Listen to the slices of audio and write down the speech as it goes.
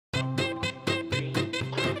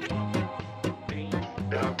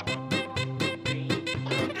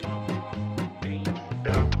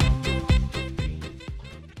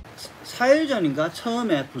4일 전인가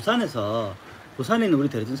처음에 부산에 있는 우리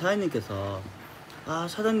대리점 사장님께서 아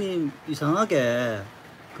사장님 이상하게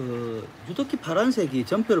그 유독히 파란색이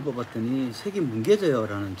점표를 뽑았더니 색이 뭉개져요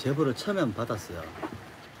라는 제보를 처음에 한번 받았어요.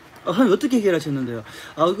 아, 어떻게 해결하셨는데요?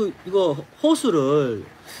 아 이거 호스를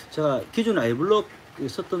제가 기존 아이블럭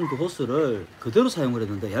썼던 그 호스를 그대로 사용을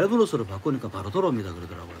했는데 얇은 호스로 바꾸니까 바로 돌아옵니다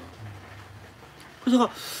그러더라고요. 그래서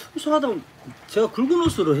제가 제가 굵은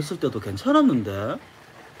호스로 했을 때도 괜찮았는데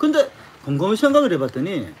근데 곰곰이 생각을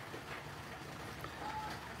해봤더니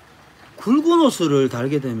굵은 호스를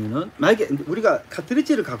달게 되면은 만약에 우리가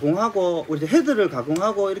카트리지를 가공하고 우리 헤드를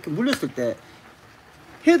가공하고 이렇게 물렸을 때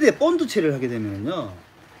헤드에 본드 처리를 하게 되면요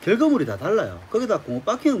결과물이 다 달라요. 거기다 고무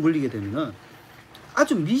바킹을 물리게 되면은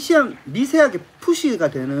아주 미세하게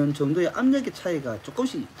푸시가 되는 정도의 압력의 차이가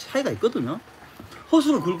조금씩 차이가 있거든요.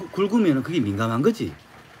 호스가 굵으면 그게 민감한 거지.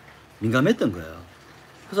 민감했던 거예요.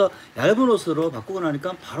 그래서 얇은 호스로 바꾸고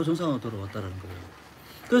나니까 바로 정상으로 돌아왔다는 거예요.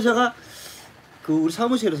 그래서 제가 그 우리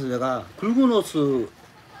사무실에서 제가 굵은 호스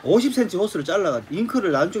 50cm 호스를 잘라가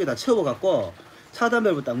잉크를 안쪽에 다 채워갖고 차단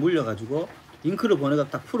밸브 딱 물려가지고 잉크를 보내가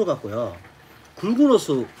딱 풀어갖고요. 굵은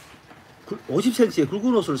호스 50cm의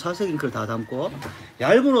굵은 호스를 사색 잉크를 다 담고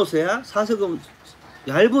얇은 호스에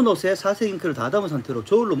사색 잉크를 다 담은 상태로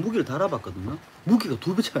저울로 무게를 달아봤거든요. 무게가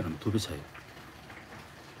 2배 차이 납니다. 2배 차이.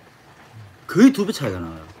 거의 2배 차이가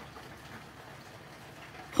나요.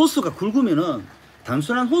 호스가 굵으면은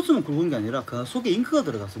단순한 호스는 굵은 게 아니라 그 속에 잉크가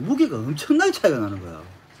들어가서 무게가 엄청나게 차이가 나는 거야.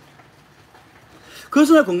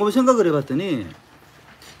 그래서 내가 곰곰이 생각을 해봤더니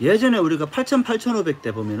예전에 우리가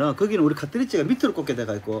 8000-8500대 보면은 거기는 우리 카트리지가 밑으로 꽂게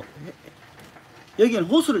돼가 있고 여기는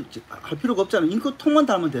호스를 할 필요가 없잖아. 잉크 통만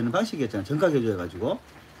달면 되는 방식이었잖아. 정각해줘가지고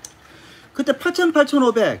그때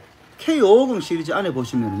 8000-8500 K550 시리즈 안에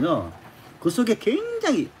보시면은요 그 속에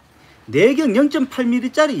굉장히 내경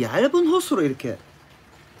 0.8mm 짜리 얇은 호스로 이렇게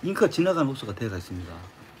잉크가 지나가는 호스가 되어 있습니다.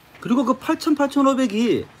 그리고 그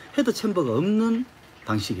 8000-8500이 헤드 챔버가 없는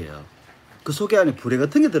방식이에요. 그 속에 안에 불에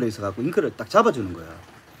같은 게 들어있어 갖고 잉크를 딱 잡아주는 거야.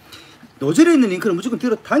 노즐에 있는 잉크는 무조건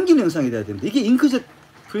뒤로 당기는 형상이 돼야 됩니다. 이게 잉크젯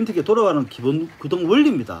프린트기에 돌아가는 기본 구동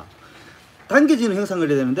원리입니다. 당겨지는 형상을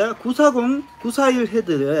해야 되는데 940, 941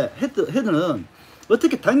 헤드는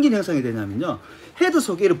어떻게 당기는 형상이 되냐면요. 헤드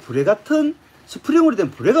속에 이런 불에 같은 스프링으로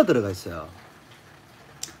된 불에가 들어가 있어요.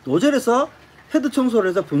 노즐에서 헤드 청소를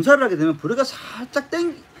해서 분사를 하게 되면 불에가 살짝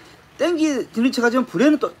땡기는 척 하지만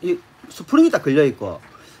불에는 또 이 스프링이 딱 걸려 있고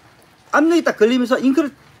압력이 딱 걸리면서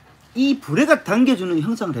잉크를 이 불에가 당겨주는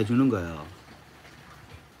형상을 해주는 거예요.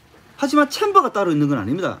 하지만 챔버가 따로 있는 건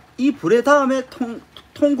아닙니다. 이 불에 다음에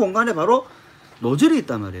통 공간에 바로 노즐이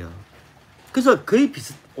있단 말이에요. 그래서 거의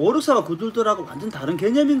오르사와 구들들하고 완전 다른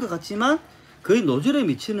개념인 것 같지만 거의 노즐에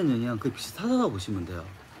미치는 영향은 거의 비슷하다고 보시면 돼요.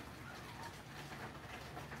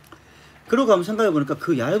 그러고 한번 생각해 보니까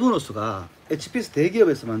그 얇은 호스가 HPS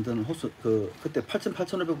대기업에서 만든 호스 그때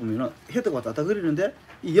 8000-8500 보면은 헤드가 왔다 갔다 그리는데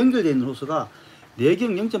이 연결되어 있는 호스가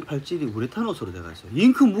내경 0.8mm 우레탄 호스로 되어 있어요.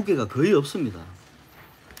 잉크 무게가 거의 없습니다.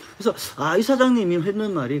 그래서 아 이 사장님이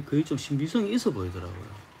했는 말이 거의 좀 신빙성이 있어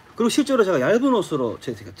보이더라고요. 그리고 실제로 제가 얇은 호스로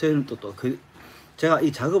저는 제가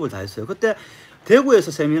이 작업을 다 했어요. 그때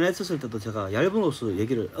대구에서 세미나 했었을 때도 제가 얇은 호스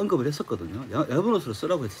얘기를 언급을 했었거든요. 얇은 호스로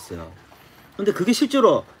쓰라고 했었어요. 근데 그게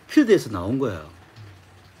실제로 필드에서 나온 거예요.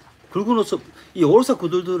 굵은 호스, 이 오르사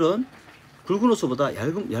구들들은 굵은 호스보다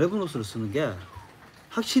얇은 호스를 쓰는 게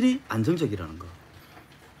확실히 안정적이라는 거.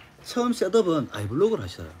 처음 셋업은 아이블록을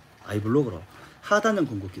하셔요. 아이블록으로. 하단형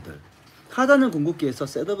공급기들. 하단형 공급기에서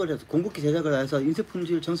셋업을 해서 공급기 제작을 해서 인쇄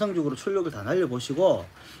품질 정상적으로 출력을 다 날려보시고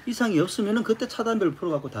이상이 없으면은 그때 차단별을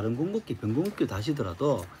풀어갖고 다른 공급기, 변공급기를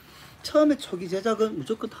다시더라도 처음에 초기 제작은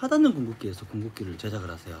무조건 하단형 공급기에서 공급기를 제작을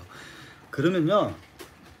하세요. 그러면요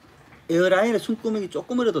에어라인의 숨구멍이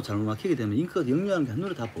조금이라도 잘못 막히게 되면 잉크가 역류하는 게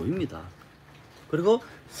한눈에 다 보입니다. 그리고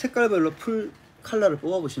색깔별로 풀 컬러를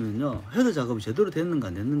뽑아 보시면요 헤드 작업이 제대로 됐는가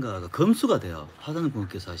안 됐는가가 검수가 돼요. 하단형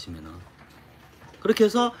공급기에서 하시면은. 그렇게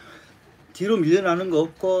해서 뒤로 밀려나는 거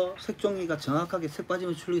없고 색종이가 정확하게 색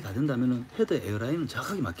빠지면 출력이 다 된다면은 헤드 에어라인은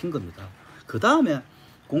정확하게 막힌 겁니다. 그 다음에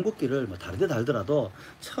공급기를 뭐 다른데 달더라도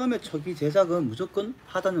처음에 초기 제작은 무조건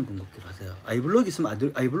하단형 공급기를 하세요. 아이블럭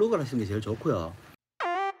있으면 아이블럭을 하시는 게 제일 좋고요.